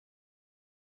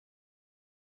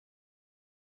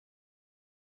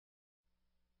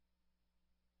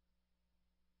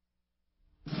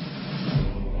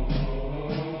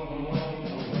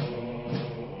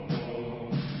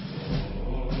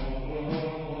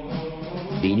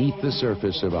beneath the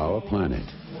surface of our planet.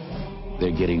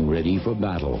 They're getting ready for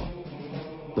battle.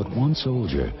 But one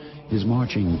soldier is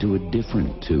marching to a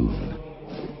different tune.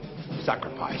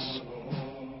 Sacrifice.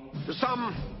 To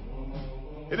some,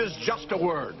 it is just a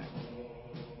word.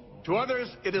 To others,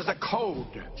 it is a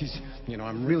code. You know,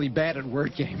 I'm really bad at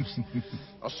word games.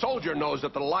 A soldier knows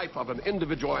that the life of an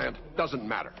individual ant doesn't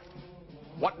matter.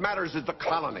 What matters is the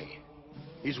colony.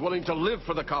 He's willing to live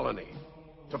for the colony,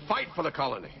 to fight for the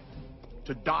colony,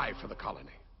 to die for the colony.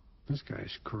 This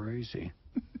guy's crazy.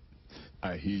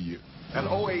 I hear you. At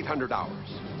 0800 hours,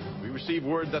 we receive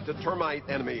word that the termite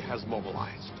enemy has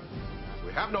mobilized.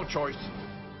 We have no choice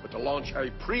but to launch a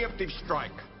preemptive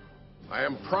strike. I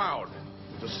am proud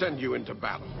to send you into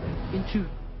battle.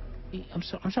 I'm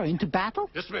sorry, into battle?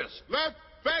 Dismiss. Left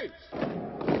face!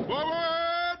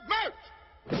 Forward march!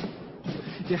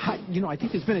 Yeah, you know, I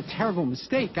think there's been a terrible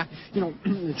mistake.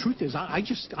 The truth is, I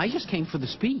just came for the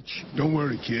speech. Don't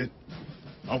worry, kid.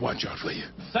 I'll watch out for you.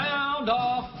 Sound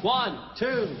off. 1,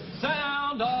 2.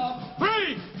 Sound off.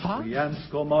 3. Huh? The ants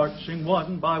go marching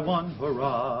one by one,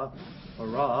 hurrah,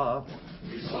 hurrah.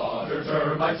 We slaughter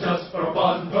termites just for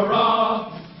fun,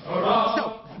 hurrah, hurrah.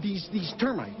 So, these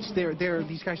termites,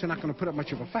 these guys are not going to put up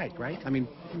much of a fight, right? I mean,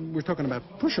 we're talking about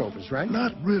pushovers, right?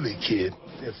 Not really, kid.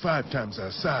 They're 5 times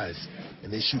our size,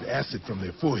 and they shoot acid from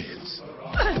their foreheads.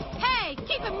 Hey,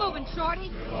 keep it moving,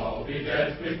 Shorty. We'll all be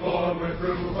dead before we're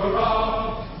through,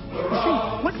 hurrah,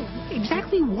 hurrah.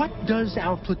 Exactly what does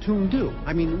our platoon do?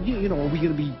 I mean, you know, are we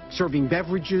going to be serving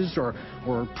beverages or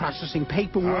processing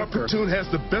paperwork? Our platoon has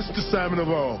the best assignment of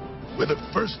all. We're the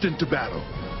first into battle.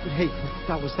 Hey,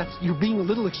 fellas, you're being a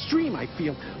little extreme, I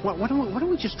feel. Why don't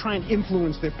we just try and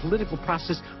influence their political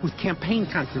process with campaign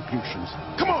contributions?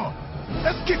 Come on!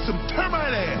 Let's kick some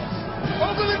termite ass!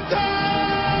 Over the top!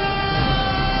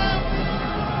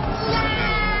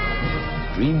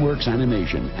 DreamWorks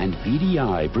Animation and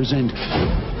PDI present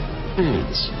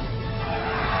Antz.